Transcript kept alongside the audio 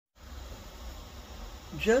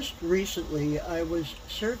Just recently, I was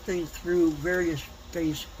surfing through various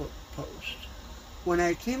Facebook posts when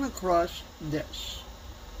I came across this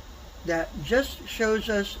that just shows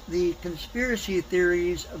us the conspiracy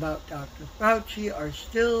theories about Dr. Fauci are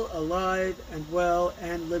still alive and well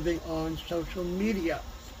and living on social media.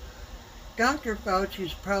 Dr. Fauci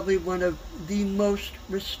is probably one of the most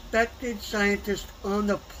respected scientists on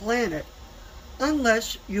the planet,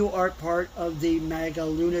 unless you are part of the MAGA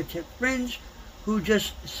lunatic fringe who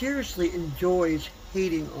just seriously enjoys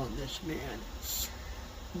hating on this man.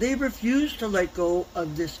 They refuse to let go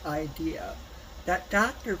of this idea that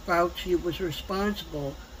Dr. Fauci was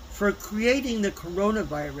responsible for creating the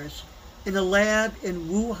coronavirus in a lab in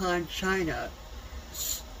Wuhan, China.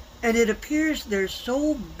 And it appears their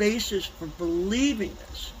sole basis for believing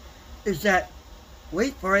this is that,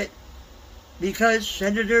 wait for it, because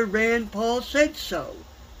Senator Rand Paul said so.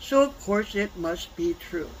 So of course it must be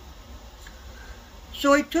true.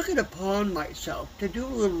 So I took it upon myself to do a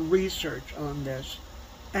little research on this,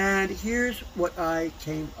 and here's what I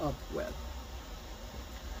came up with.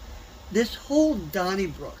 This whole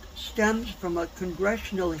Donnybrook stems from a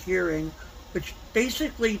congressional hearing which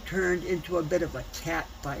basically turned into a bit of a cat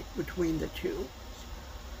fight between the two.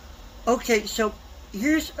 Okay, so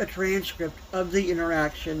here's a transcript of the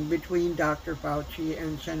interaction between Dr. Fauci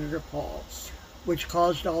and Senator Paul, which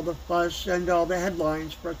caused all the fuss and all the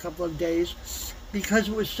headlines for a couple of days because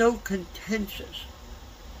it was so contentious.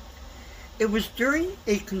 It was during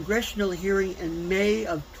a congressional hearing in May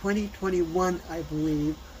of 2021, I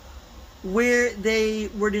believe, where they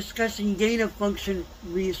were discussing gain-of-function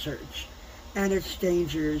research and its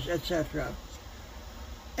dangers, etc.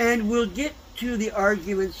 And we'll get to the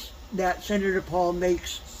arguments that Senator Paul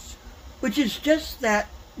makes, which is just that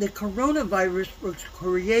the coronavirus was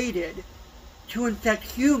created to infect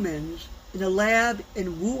humans in a lab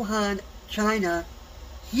in Wuhan, China,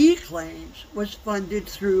 he claims was funded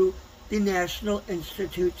through the National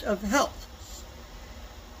Institutes of Health.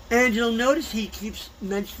 And you'll notice he keeps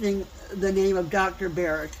mentioning the name of Dr.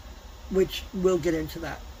 Barrick, which we'll get into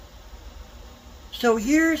that. So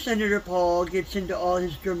here Senator Paul gets into all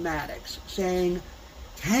his dramatics, saying,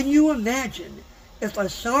 can you imagine if a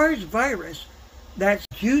SARS virus that's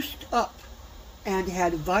juiced up and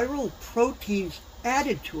had viral proteins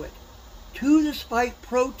added to it, to the spike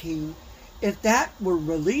protein, if that were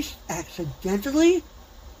released accidentally?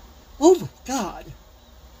 Oh my God.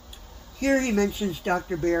 Here he mentions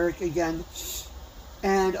Dr. Barrick again,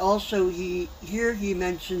 and also he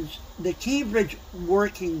mentions the Cambridge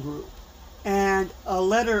Working Group and a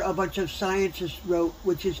letter a bunch of scientists wrote,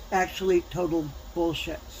 which is actually total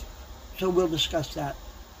bullshit. So we'll discuss that.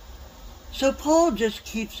 So Paul just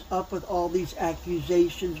keeps up with all these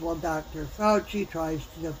accusations while Dr. Fauci tries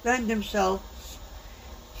to defend himself.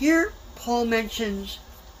 Here Paul mentions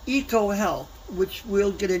eco-health, which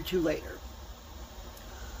we'll get into later.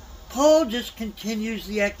 Paul just continues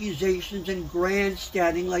the accusations and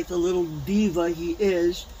grandstanding like the little diva he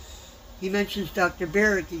is. He mentions Dr.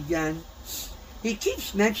 Barrick again. He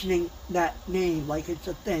keeps mentioning that name like it's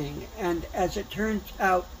a thing, and as it turns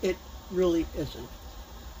out, it really isn't.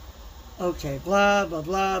 Okay, blah, blah,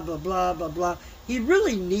 blah, blah, blah, blah, blah. He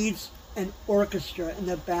really needs an orchestra in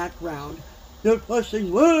the background. They're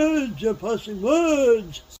passing words, they're passing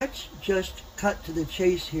words. Let's just cut to the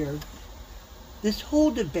chase here. This whole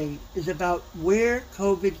debate is about where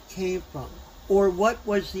COVID came from, or what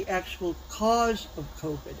was the actual cause of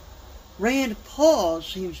COVID. Rand Paul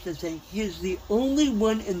seems to think he is the only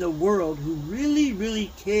one in the world who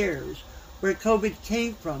really cares where COVID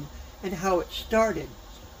came from and how it started.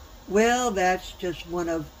 Well, that's just one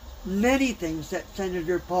of many things that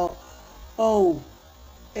Senator Paul,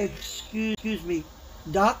 excuse me,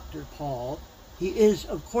 Dr. Paul, he is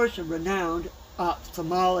of course a renowned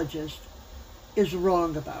ophthalmologist, is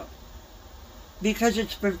wrong about. Because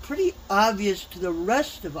it's been pretty obvious to the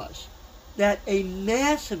rest of us that a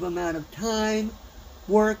massive amount of time,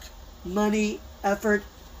 work, money, effort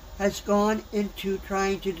has gone into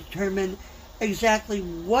trying to determine exactly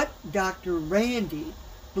what Dr. Randy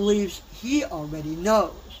believes he already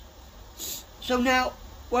knows. So now,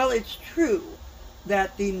 while it's true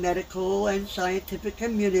that the medical and scientific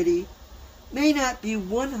community may not be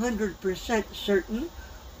 100% certain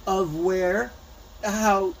of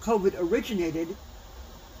how COVID originated,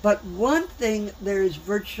 but one thing there is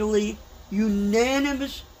virtually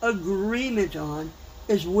unanimous agreement on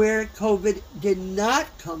is where COVID did not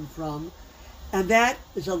come from, and that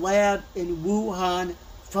is a lab in Wuhan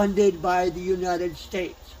funded by the United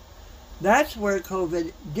States. That's where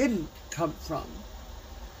COVID didn't come from.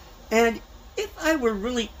 And if I were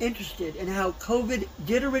really interested in how COVID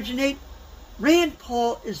did originate, Rand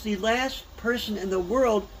Paul is the last person in the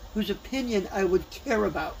world whose opinion I would care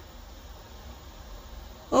about.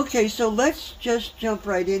 Okay, so let's just jump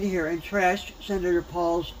right in here and trash Senator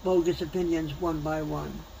Paul's bogus opinions one by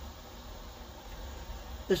one.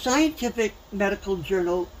 The scientific medical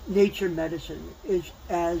journal Nature Medicine is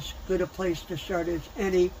as good a place to start as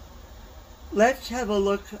any. Let's have a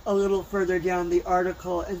look a little further down the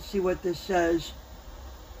article and see what this says.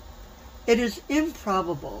 It is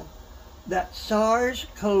improbable that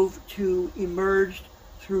SARS-CoV-2 emerged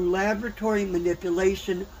through laboratory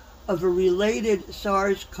manipulation of a related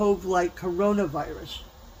SARS-CoV-like coronavirus.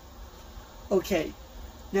 Okay,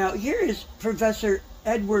 now here is Professor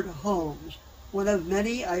Edward Holmes, one of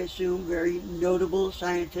many, I assume, very notable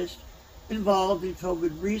scientists involved in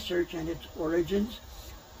COVID research and its origins.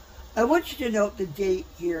 I want you to note the date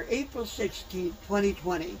here, April 16,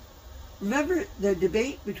 2020. Remember, the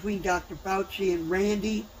debate between Dr. Fauci and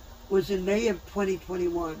Randy was in May of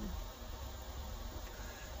 2021.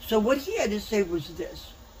 So what he had to say was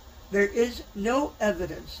this: there is no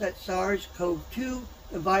evidence that SARS-CoV-2,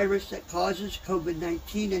 the virus that causes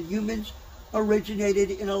COVID-19 in humans,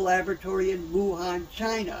 originated in a laboratory in Wuhan,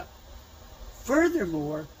 China.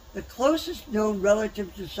 Furthermore, the closest known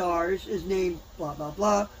relative to SARS is named blah blah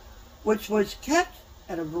blah, which was kept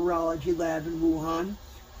at a virology lab in Wuhan.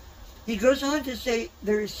 He goes on to say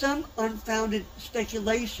there is some unfounded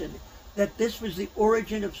speculation that this was the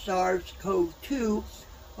origin of SARS-CoV-2,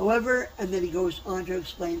 however, and then he goes on to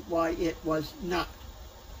explain why it was not.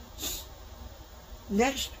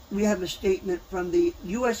 Next, we have a statement from the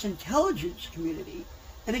U.S. intelligence community.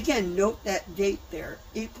 And again, note that date there,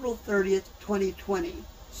 April 30th, 2020.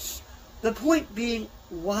 The point being,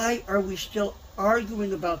 why are we still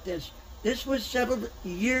arguing about this? This was settled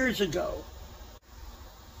years ago.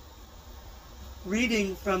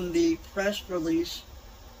 Reading from the press release,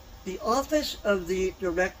 the Office of the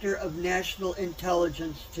Director of National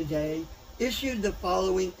Intelligence today issued the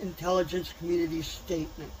following intelligence community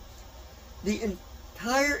statement. The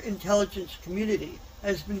entire intelligence community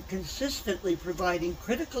has been consistently providing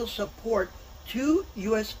critical support to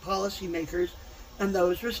U.S. policymakers and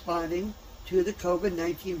those responding to the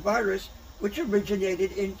COVID-19 virus, which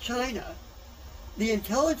originated in China. The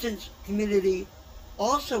intelligence community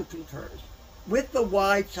also concurs with the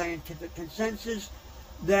wide scientific consensus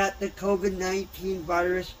that the COVID-19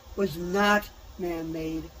 virus was not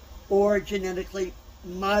man-made or genetically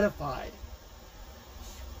modified.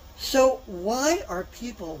 So why are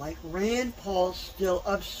people like Rand Paul still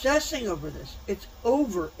obsessing over this? It's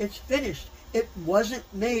over. It's finished. It wasn't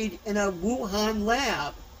made in a Wuhan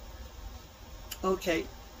lab. Okay.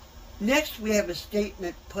 Next, we have a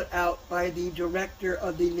statement put out by the director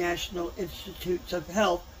of the National Institutes of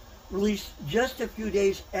Health, released just a few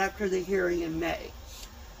days after the hearing in May.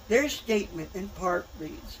 Their statement in part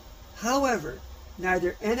reads, however,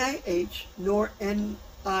 neither NIH nor NIAID,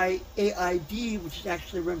 which is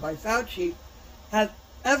actually run by Fauci, have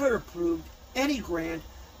ever approved any grant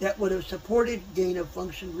that would have supported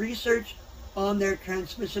gain-of-function research on their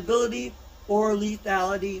transmissibility or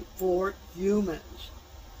lethality for humans.